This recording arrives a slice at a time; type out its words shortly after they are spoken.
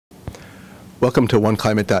Welcome to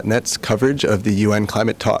OneClimate.net's coverage of the UN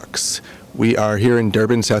climate talks. We are here in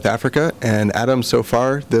Durban, South Africa, and Adam, so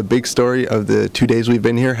far, the big story of the 2 days we've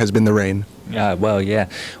been here has been the rain. Well, yeah,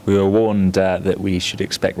 we were warned that we should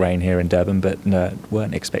expect rain here in Durban, but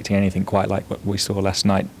weren't expecting anything quite like what we saw last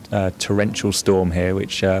night. Torrential storm here,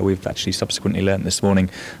 which we've actually subsequently learnt this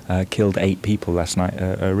morning, killed 8 people last night.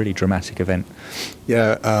 A really dramatic event.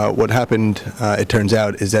 Yeah, what happened, it turns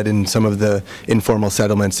out, is that in some of the informal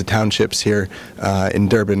settlements, the townships here in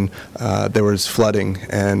Durban, there was flooding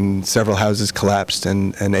and several houses collapsed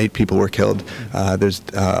and 8 people were killed. There's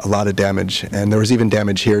a lot of damage, and there was even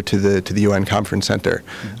damage here to the UN Conference Center.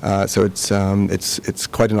 So it's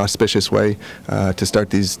quite an auspicious way to start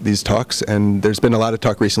these talks, and there's been a lot of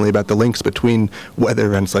talk recently about the links between weather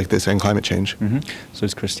events like this and climate change. So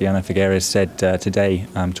as Christiana Figueres said today,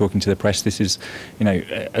 talking to the press, this is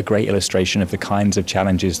a great illustration of the kinds of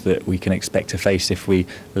challenges that we can expect to face if we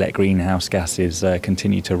let greenhouse gases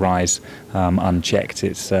continue to rise unchecked.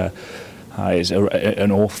 It's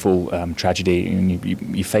an awful tragedy.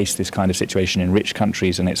 You face this kind of situation in rich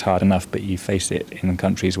countries and it's hard enough, but you face it in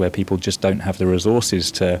countries where people just don't have the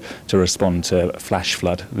resources to respond to flash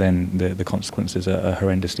flood. Then the consequences are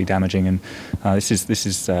horrendously damaging, and this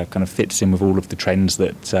is kind of fits in with all of the trends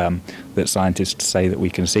that scientists say that we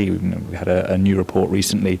can see. We had a new report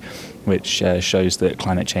recently which shows that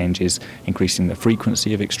climate change is increasing the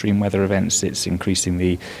frequency of extreme weather events. It's increasing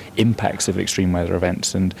the impacts of extreme weather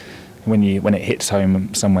events, and when it hits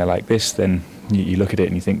home somewhere like this, then you look at it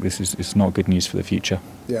and you think it's not good news for the future.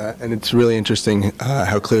 Yeah, and it's really interesting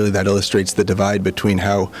how clearly that illustrates the divide between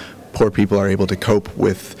how poor people are able to cope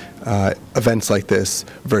with events like this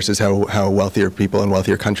versus how wealthier people and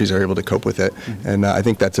wealthier countries are able to cope with it. And I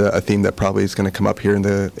think that's a theme that probably is going to come up here in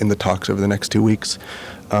the talks over the next 2 weeks.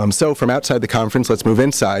 So from outside the conference, let's move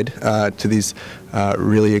inside to these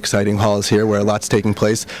really exciting halls here where a lot's taking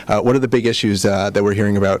place. What are the big issues that we're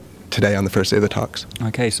hearing about today on the first day of the talks?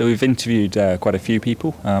 Okay, so we've interviewed quite a few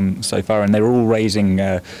people so far, and they're all raising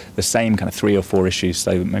the same kind of 3 or 4 issues.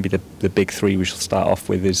 So maybe the big 3 we shall start off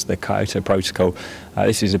with is the Kyoto Protocol.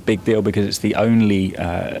 This is a big deal because it's the only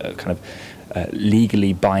kind of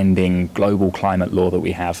legally binding global climate law that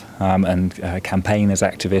we have, and campaigners,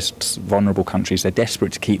 activists, vulnerable countries, they're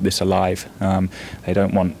desperate to keep this alive. They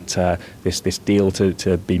don't want this deal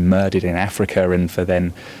to be murdered in Africa and for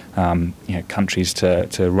then countries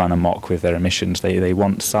to run amok with their emissions. They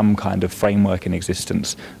want some kind of framework in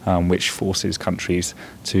existence which forces countries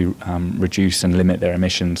to reduce and limit their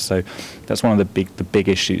emissions. So that's one of the big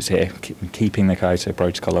issues here, keeping the Kyoto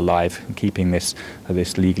Protocol alive, keeping this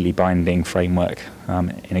legally binding framework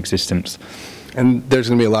in existence. And there's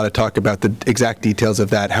going to be a lot of talk about the exact details of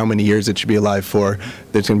that, how many years it should be alive for.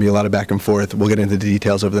 There's going to be a lot of back and forth. We'll get into the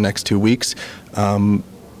details over the next 2 weeks.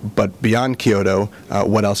 But beyond Kyoto,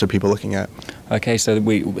 what else are people looking at? Okay, so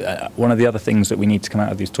one of the other things that we need to come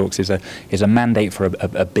out of these talks is a mandate for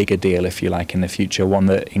a bigger deal, if you like, in the future, one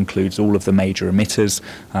that includes all of the major emitters.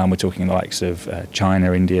 We're talking the likes of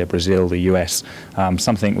China, India, Brazil, the US,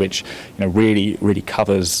 something which really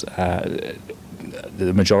covers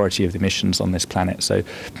the majority of the emissions on this planet. So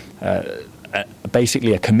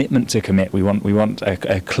basically a commitment to commit. We want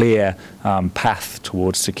a clear path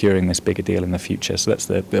towards securing this bigger deal in the future. So that's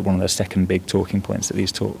one of the second big talking points at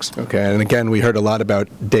these talks. Okay, and again, we heard a lot about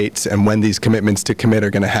dates and when these commitments to commit are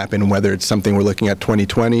going to happen, whether it's something we're looking at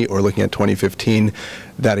 2020 or looking at 2015.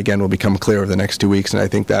 That again will become clear over the next 2 weeks, and I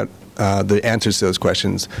think that the answers to those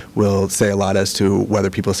questions will say a lot as to whether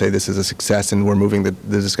people say this is a success and we're moving the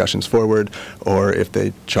discussions forward, or if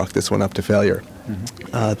they chalk this one up to failure.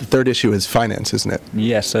 The third issue is finance, isn't it?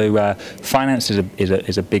 Yeah, so finance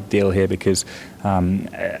is a big deal here because,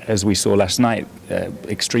 as we saw last night,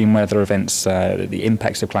 extreme weather events, the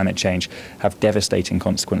impacts of climate change have devastating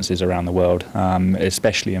consequences around the world,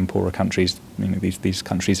 especially in poorer countries. These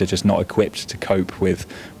countries are just not equipped to cope with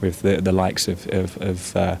the likes of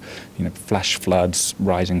flash floods,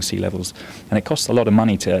 rising sea levels, and it costs a lot of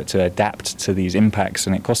money to adapt to these impacts,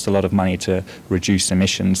 and it costs a lot of money to reduce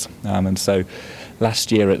emissions, and so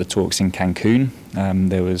last year at the talks in Cancun,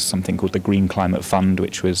 there was something called the Green Climate Fund,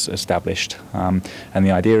 which was established. And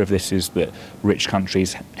the idea of this is that rich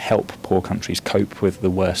countries help poor countries cope with the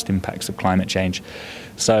worst impacts of climate change.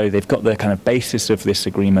 So they've got the kind of basis of this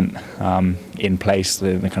agreement in place.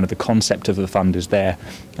 The kind of the concept of the fund is there.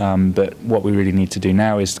 But what we really need to do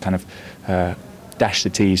now is kind of dash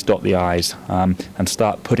the T's, dot the I's, and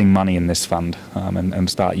start putting money in this fund and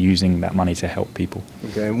start using that money to help people.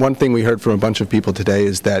 Okay. And one thing we heard from a bunch of people today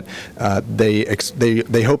is that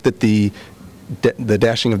they hope that the the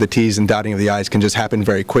dashing of the T's and dotting of the I's can just happen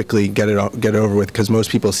very quickly, get it over with, because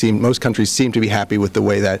most countries seem to be happy with the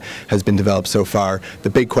way that has been developed so far. The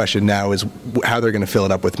big question now is how they're going to fill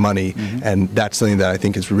it up with money, and that's something that I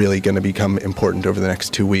think is really going to become important over the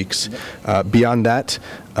next 2 weeks. Beyond that,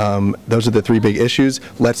 those are the three big issues.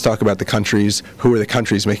 Let's talk about the countries. Who are the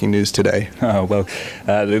countries making news today? Oh, well,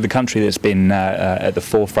 the country that's been at the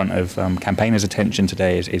forefront of campaigners' attention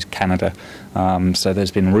today is Canada. So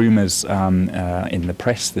there's been rumours in the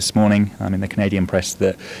press this morning, in the Canadian press,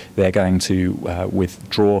 that they're going to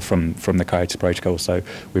withdraw from the Kyoto Protocol. So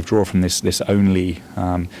withdraw from this only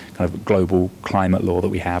kind of global climate law that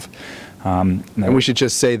we have. And we should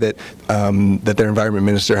just say that that their environment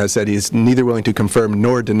minister has said he's neither willing to confirm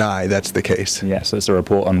nor deny that's the case. Yeah, so it's a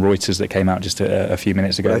report on Reuters that came out just a few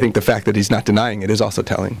minutes ago. But I think the fact that he's not denying it is also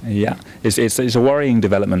telling. Yeah, it's a worrying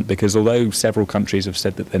development, because although several countries have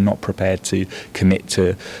said that they're not prepared to commit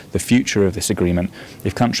to the future of this agreement,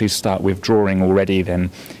 if countries start withdrawing already,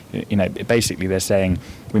 then basically they're saying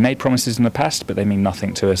we made promises in the past, but they mean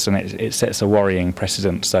nothing to us, and it sets a worrying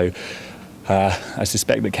precedent. So I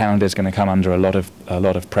suspect that Canada is going to come under a lot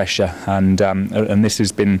of pressure, and this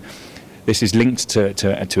is linked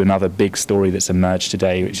to another big story that's emerged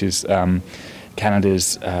today, which is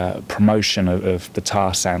Canada's promotion of the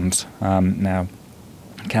tar sands. Now,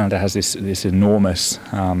 Canada has this enormous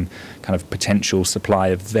kind of potential supply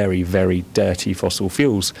of very, very dirty fossil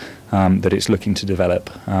fuels that it's looking to develop.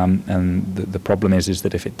 And the problem is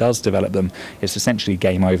that if it does develop them, it's essentially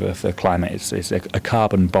game over for climate. It's a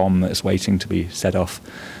carbon bomb that's waiting to be set off.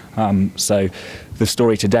 So the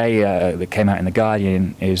story today that came out in The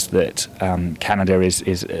Guardian is that Canada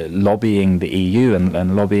is lobbying the EU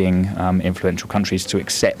and lobbying influential countries to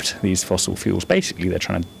accept these fossil fuels. Basically, they're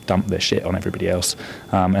trying to dump their shit on everybody else,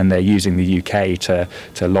 and they're using the UK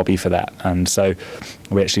to lobby for that. And so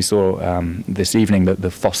we actually saw this evening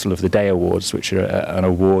the Fossil of the Day Awards, which are an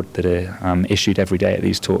award that are issued every day at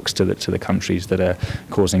these talks to the countries that are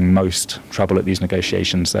causing most trouble at these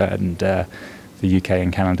negotiations, and the UK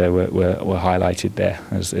and Canada were highlighted there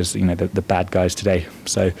as the bad guys today.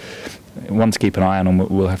 So one to keep an eye on, and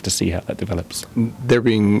we'll have to see how that develops. They're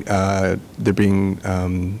being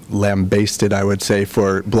lambasted, I would say,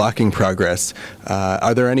 for blocking progress.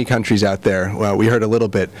 Are there any countries out there? Well, we heard a little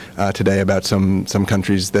bit today about some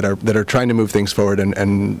countries that are trying to move things forward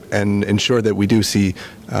and ensure that we do see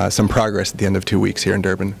some progress at the end of 2 weeks here in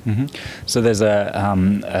Durban. So there's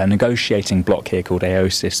a negotiating bloc here called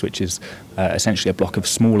AOSIS, which is essentially a bloc of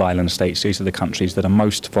small island states. These are the countries that are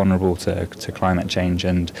most vulnerable to climate change,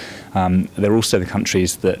 and they're also the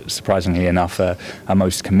countries that, surprisingly enough, are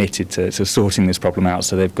most committed to sorting this problem out.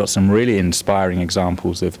 So they've got some really inspiring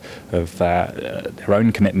examples of their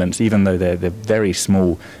own commitments. Even though they're very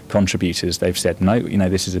small contributors, they've said, no,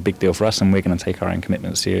 this is a big deal for us, and we're going to take our own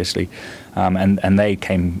commitments seriously. And they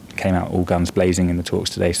came out all guns blazing in the talks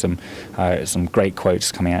today. Some great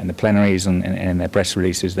quotes coming out in the plenaries and in their press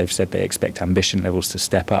releases. They've said they expect ambition levels to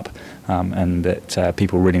step up, and that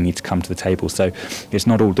people really need to come to the table. So it's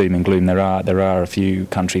not all doom and gloom. There are a few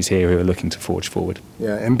countries here who are looking to forge forward.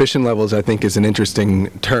 Yeah, ambition levels, I think, is an interesting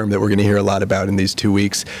term that we're going to hear a lot about in these 2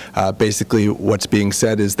 weeks. Basically, what's being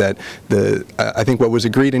said is that I think what was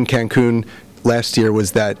agreed in Cancun last year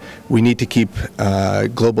was that we need to keep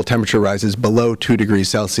global temperature rises below 2 degrees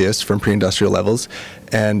Celsius from pre-industrial levels,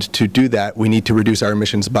 and to do that, we need to reduce our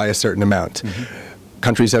emissions by a certain amount.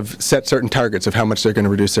 Countries have set certain targets of how much they're going to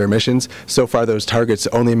reduce their emissions. So far, those targets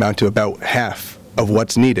only amount to about half of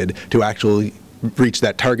what's needed to actually reach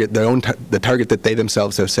that target, the target that they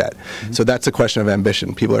themselves have set. So that's a question of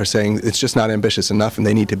ambition. People are saying it's just not ambitious enough, and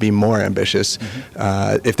they need to be more ambitious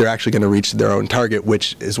if they're actually going to reach their own target,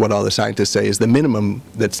 which is what all the scientists say is the minimum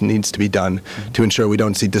that needs to be done to ensure we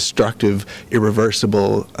don't see destructive,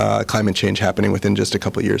 irreversible climate change happening within just a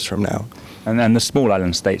couple of years from now. And the small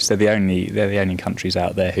island states, they're the only countries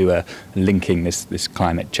out there who are linking this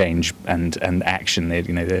climate change and action.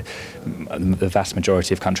 The vast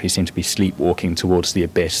majority of countries seem to be sleepwalking towards the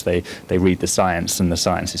abyss. They read the science, and the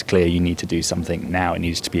science is clear. You need to do something now. It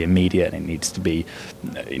needs to be immediate, and it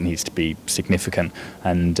needs to be significant.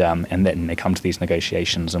 And then they come to these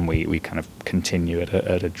negotiations, and we kind of continue at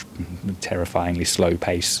a terrifyingly slow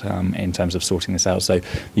pace in terms of sorting this out. So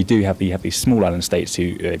you have these small island states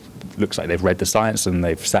who looks like they've read the science and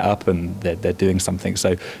they've set up and they're doing something.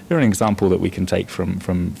 So they're an example that we can take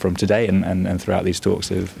from today and throughout these talks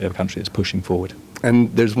of a country that's pushing forward.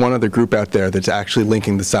 And there's one other group out there that's actually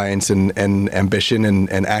linking the science and ambition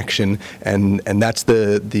and action, and that's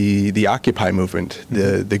the Occupy movement,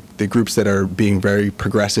 the groups that are being very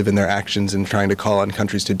progressive in their actions and trying to call on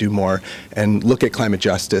countries to do more and look at climate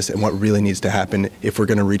justice and what really needs to happen if we're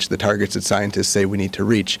going to reach the targets that scientists say we need to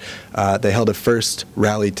reach. They held a first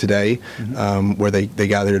rally today where they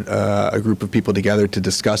gathered a group of people together to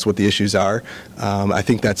discuss what the issues are. I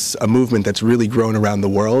think that's a movement that's really grown around the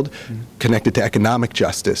world, connected to economic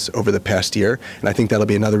justice over the past year, and I think that'll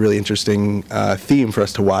be another really interesting theme for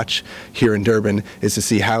us to watch here in Durban, is to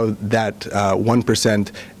see how that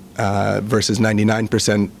 1% versus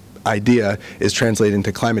 99% idea is translated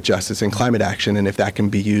into climate justice and climate action, and if that can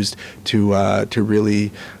be used to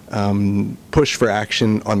really push for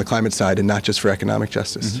action on the climate side and not just for economic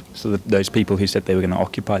justice. So those people who said they were going to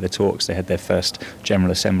occupy the talks, they had their first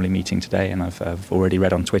General Assembly meeting today, and I've already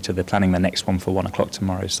read on Twitter they're planning the next one for 1 o'clock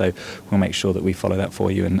tomorrow, so we'll make sure that we follow that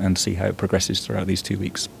for you and see how it progresses throughout these 2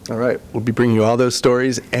 weeks. All right, we'll be bringing you all those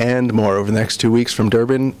stories and more over the next 2 weeks from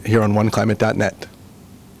Durban here on OneClimate.net.